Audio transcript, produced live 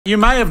You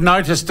may have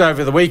noticed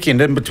over the weekend,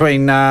 in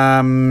between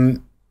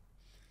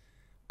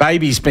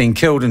babies being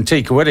killed in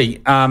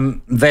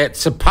Tikawiti, that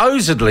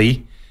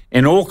supposedly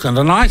in Auckland,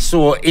 and I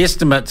saw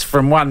estimates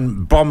from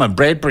one Bomber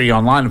Bradbury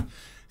online,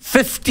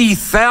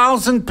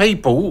 50,000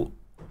 people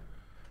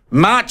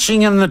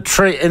marching in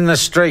the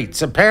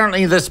streets.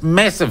 Apparently this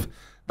massive...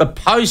 The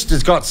Post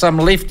has got some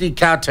lefty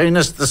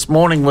cartoonist this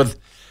morning with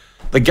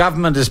the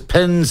government as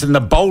pins and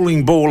the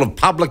bowling ball of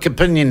public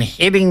opinion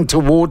heading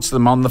towards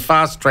them on the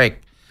fast-track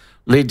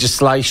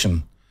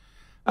legislation.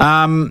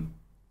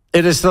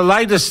 It is the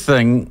latest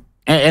thing,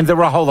 and there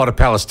were a whole lot of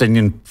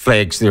Palestinian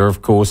flags there,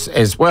 of course,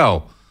 as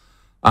well.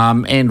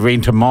 And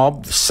Rent a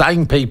Mob,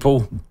 same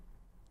people,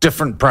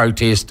 different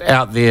protest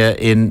out there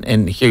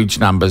in huge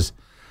numbers,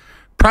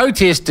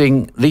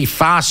 protesting the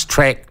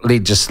fast-track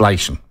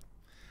legislation.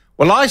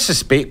 Well, I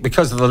suspect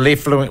because of the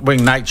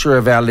left-wing nature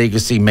of our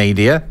legacy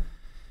media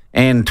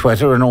and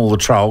Twitter and all the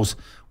trolls,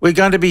 we're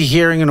going to be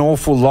hearing an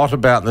awful lot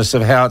about this,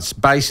 of how it's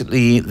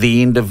basically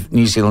the end of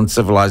New Zealand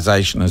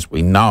civilization as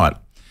we know it.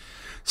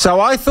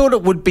 So I thought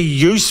it would be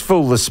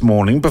useful this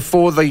morning,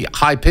 before the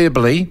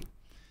hyperbole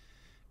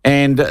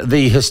and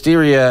the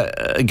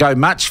hysteria go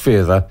much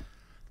further,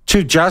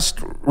 to just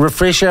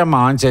refresh our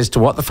minds as to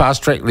what the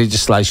fast-track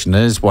legislation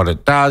is, what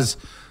it does,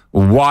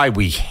 why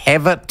we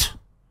have it,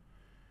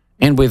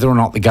 and whether or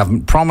not the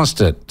government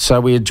promised it.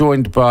 So we are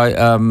joined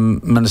by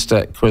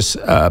Minister Chris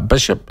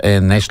Bishop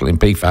and National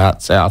MP for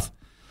Heart South,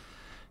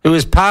 who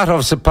is part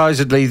of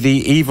supposedly the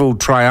evil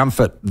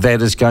triumvirate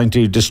that is going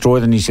to destroy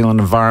the New Zealand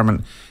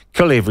environment,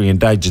 kill every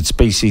endangered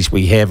species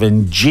we have,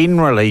 and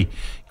generally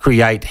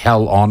create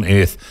hell on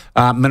earth.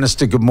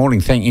 Minister, good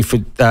morning. Thank you for...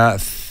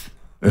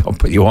 I'll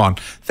put you on.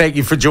 Thank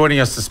you for joining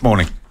us this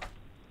morning.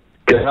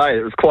 G'day.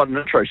 It was quite an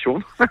intro,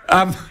 Sean.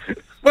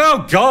 Well,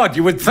 God,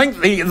 you would think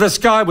the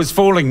sky was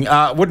falling,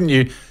 wouldn't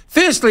you?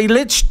 Firstly,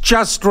 let's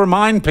just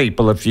remind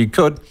people, if you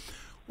could,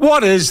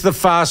 what is the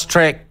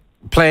fast-track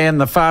plan,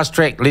 the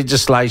fast-track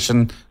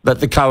legislation that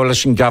the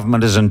coalition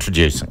government is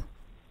introducing?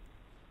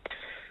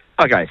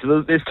 Okay,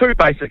 so there's two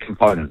basic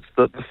components.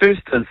 The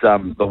first is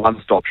the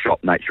one-stop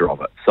shop nature of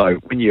it. So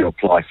when you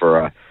apply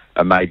for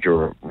a major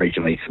or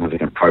regionally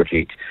significant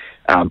project,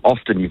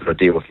 often you've got to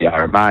deal with the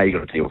RMA,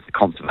 you've got to deal with the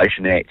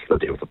Conservation Act, you've got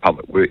to deal with the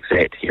Public Works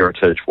Act,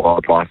 Heritage,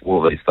 Wildlife,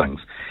 all of these things.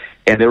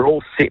 And they're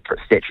all separate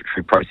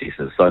statutory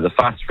processes. So the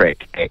Fast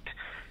Track Act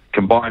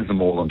combines them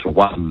all into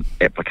one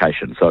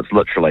application. So it's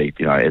literally,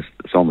 you know, as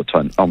it's on the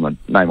tin, on the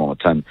name on the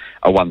tin,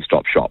 a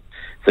one-stop shop.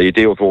 So you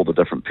deal with all the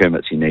different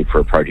permits you need for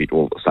a project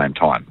all at the same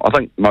time. I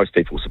think most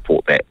people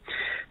support that.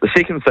 The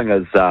second thing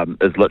is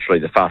literally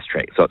the fast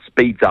track. So it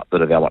speeds up the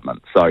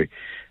development. So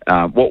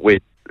what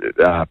we're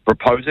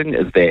proposing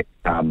is that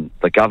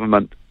the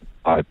government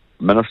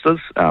ministers,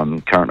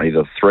 currently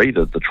the three,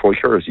 the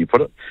troika as you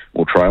put it,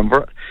 or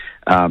triumvirate,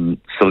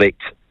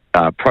 select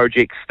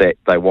projects that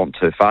they want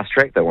to fast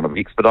track, they want to be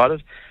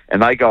expedited,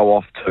 and they go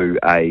off to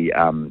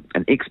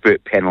an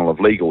expert panel of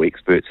legal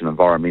experts and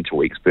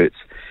environmental experts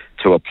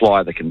to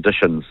apply the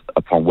conditions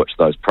upon which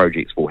those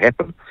projects will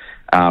happen.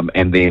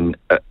 And then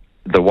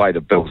the way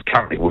the bill's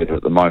currently worded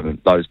at the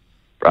moment, those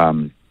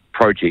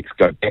projects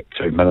go back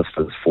to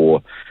ministers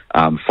for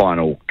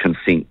final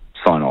consent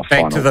sign-off.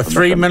 Back to the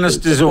three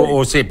ministers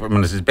or separate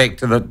ministers? Back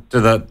to the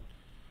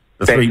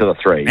three. To the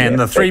three. And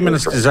the three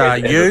ministers are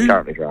you?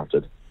 Currently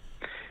drafted.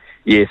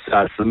 Yes,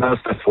 it's the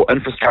Minister for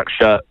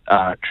Infrastructure,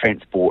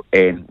 Transport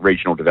and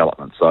Regional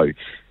Development. So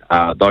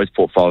those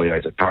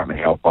portfolios are currently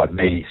held by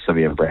me,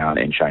 Simeon Brown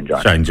and Shane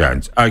Jones. Shane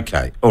Jones.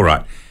 Okay, all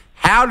right.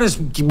 How does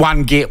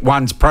one get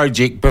one's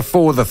project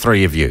before the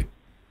three of you?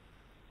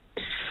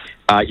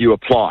 You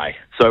apply.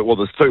 So, well,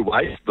 there's two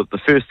ways. The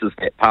first is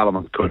that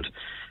Parliament could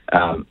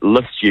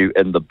list you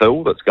in the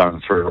bill that's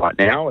going through right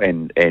now,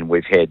 and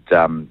we've had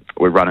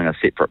we're running a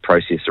separate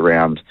process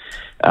around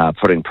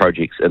putting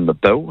projects in the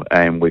bill,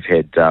 and we've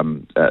had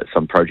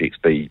some projects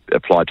be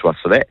applied to us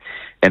for that.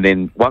 And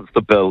then once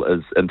the bill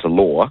is into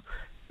law,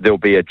 there'll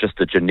be just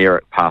a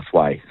generic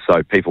pathway,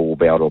 so people will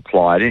be able to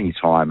apply at any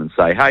time and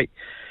say, hey,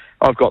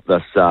 I've got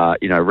this,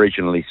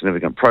 regionally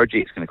significant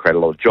project. It's going to create a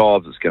lot of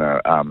jobs. It's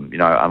going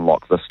to,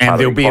 unlock this. And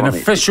there'll be an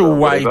official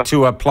way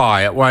to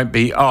apply. It won't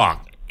be,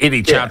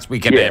 any chance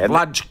we can have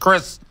lunch,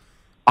 Chris?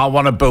 I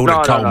want to build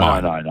a coal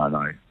mine.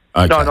 No.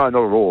 Okay. No, not at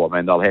all. I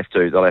mean, they'll have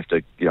to,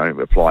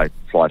 apply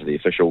to the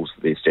officials,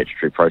 their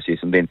statutory process,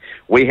 and then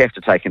we have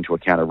to take into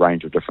account a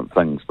range of different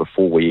things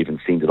before we even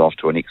send it off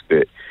to an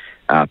expert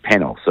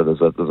panel. So there's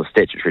a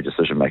statutory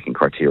decision-making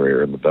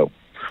criteria in the bill.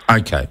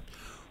 Okay.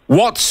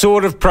 What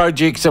sort of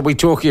projects are we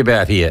talking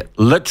about here?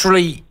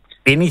 Literally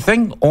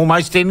anything?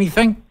 Almost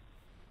anything?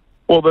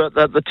 Well,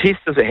 the test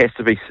is it has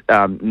to be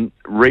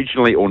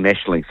regionally or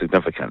nationally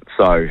significant.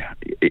 So,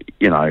 if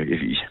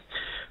you're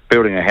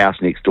building a house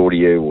next door to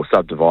you or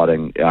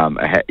subdividing,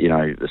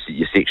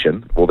 your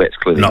section, well, that's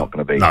clearly not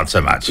going to be not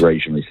so much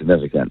regionally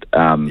significant.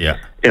 A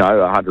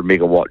 100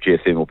 megawatt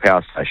geothermal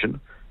power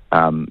station,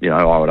 I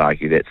would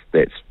argue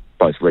that's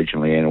both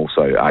regionally and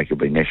also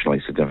arguably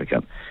nationally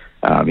significant.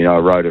 A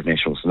road of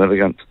national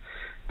significance,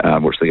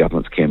 which the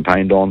government's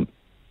campaigned on.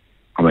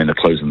 I mean, the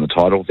clues in the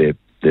title. They're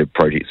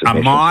projects of A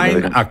national mine,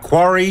 significance. a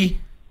quarry,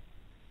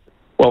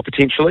 Well,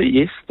 potentially,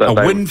 yes. They a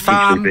would wind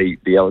farm, potentially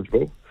be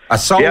eligible. a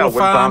solar Yeah, wind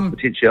farms farm,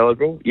 potentially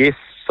eligible. Yes,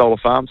 solar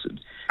farms.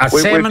 a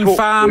salmon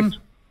farm.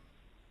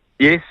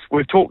 Yes,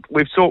 we've talked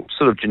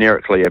sort of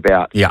generically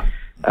about. Yeah.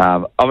 I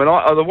mean,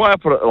 the way I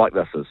put it like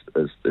this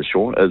is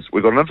Sean, is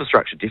we've got an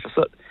infrastructure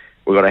deficit,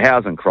 we've got a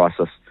housing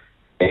crisis,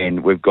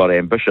 and we've got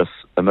ambitious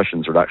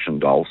emissions reduction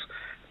goals.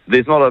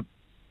 There's not a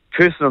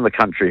person in the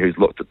country who's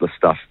looked at this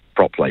stuff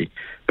properly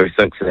who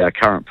thinks that our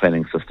current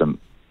planning system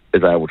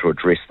is able to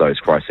address those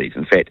crises.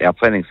 In fact, our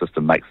planning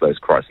system makes those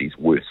crises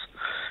worse.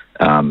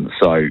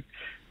 So,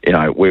 you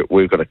know,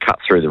 we've got to cut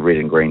through the red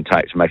and green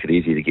tape to make it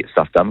easier to get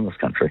stuff done in this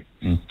country.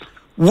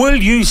 Will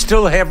you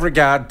still have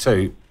regard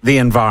to the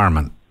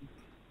environment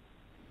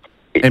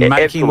in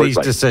making these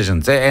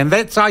decisions? And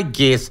that's, I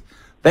guess,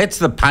 that's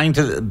the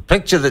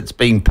picture that's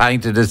been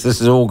painted, is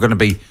this is all going to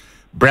be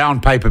brown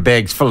paper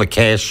bags full of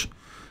cash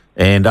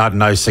and, I don't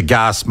know,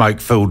 cigar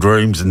smoke-filled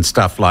rooms and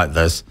stuff like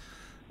this.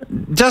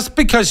 Just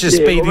because you're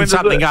speeding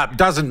something up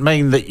doesn't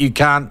mean that you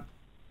can't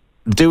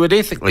do it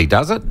ethically,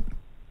 does it?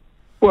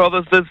 Well,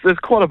 there's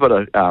quite a bit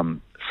of,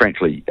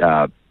 frankly,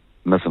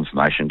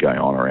 misinformation going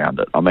on around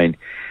it. I mean,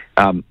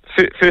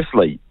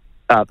 firstly,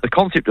 the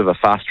concept of a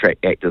Fast Track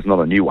Act is not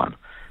a new one.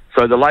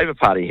 So the Labor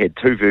Party had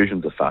two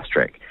versions of Fast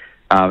Track,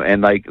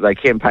 and they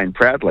campaigned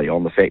proudly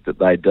on the fact that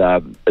they'd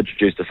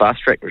introduced a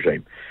Fast Track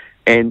regime.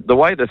 And the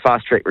way the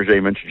Fast Track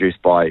regime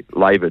introduced by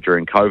Labor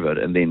during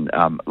COVID, and then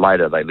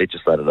later they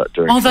legislated it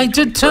during. Oh, they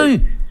did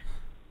too.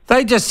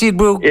 They just said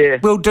we'll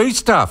do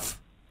stuff.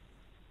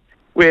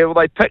 Well,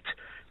 they picked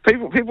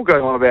people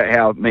going on about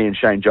how me and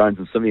Shane Jones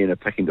and Simeon are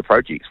picking the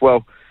projects.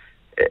 Well,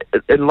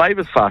 in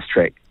Labor's Fast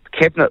Track,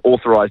 Cabinet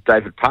authorised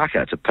David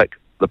Parker to pick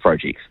the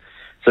projects.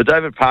 So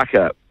David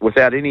Parker,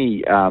 without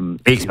any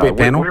expert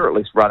panel, we're at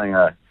least running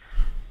a.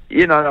 They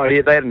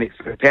had an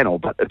expert panel,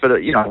 but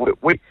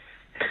the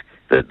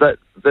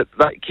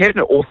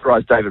Cabinet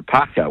authorised David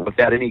Parker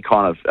without any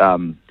kind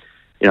of,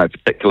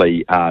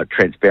 particularly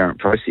transparent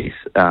process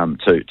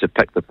to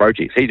pick the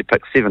projects. He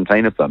picked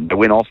 17 of them. They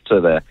went off to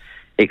the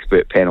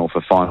expert panel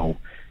for final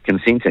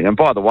consenting. And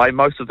by the way,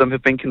 most of them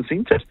have been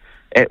consented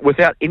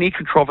without any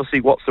controversy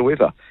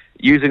whatsoever,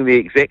 using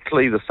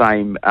exactly the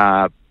same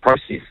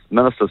process.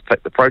 Ministers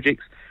pick the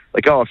projects,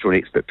 they go off to an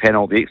expert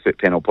panel, the expert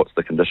panel puts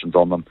the conditions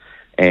on them,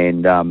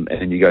 and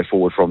then you go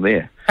forward from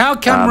there. How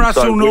come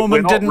Russell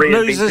Norman didn't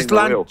lose his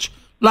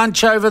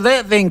lunch over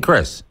that then,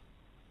 Chris?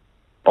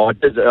 I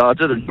did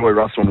enjoy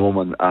Russell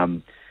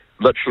Norman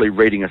literally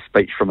reading a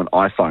speech from an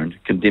iPhone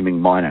condemning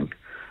mining.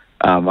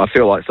 I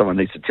feel like someone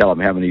needs to tell him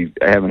how many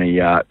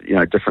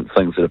different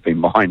things that have been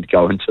mined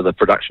go into the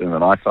production of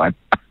an iPhone.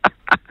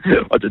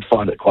 I did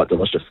find it quite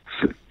delicious.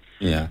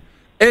 Yeah.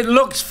 It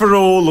looks for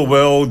all the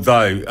world,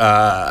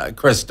 though,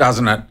 Chris,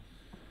 doesn't it?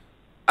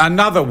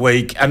 Another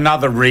week,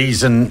 another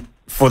reason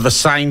for the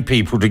same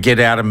people to get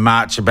out and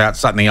march about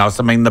something else.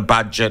 I mean, the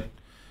budget,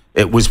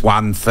 it was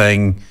one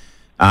thing,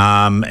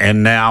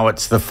 and now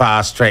it's the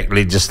fast track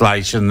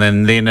legislation,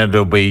 and then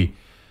it'll be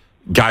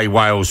gay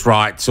Wales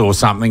rights or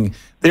something.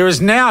 There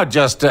is now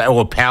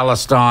or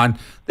Palestine,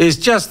 there's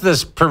just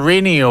this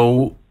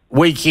perennial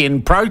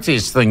weekend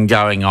protest thing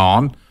going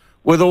on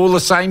with all the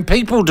same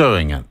people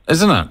doing it,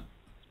 isn't it?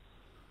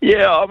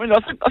 Yeah, I mean,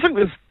 I think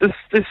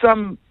there's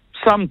some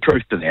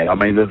truth to that. I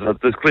mean,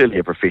 there's clearly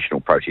a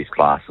professional protest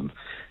class,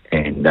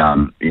 and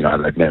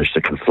they've managed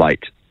to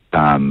conflate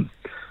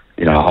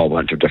a whole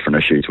bunch of different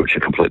issues which are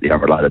completely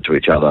unrelated to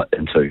each other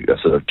into a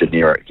sort of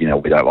generic, we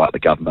don't like the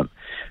government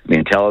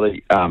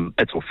mentality.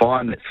 It's all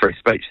fine. It's free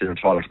speech. They're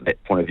entitled from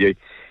that point of view.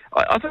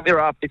 I think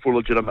there are people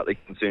legitimately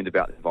concerned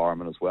about the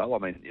environment as well. I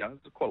mean, there's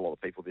quite a lot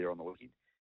of people there on the weekend.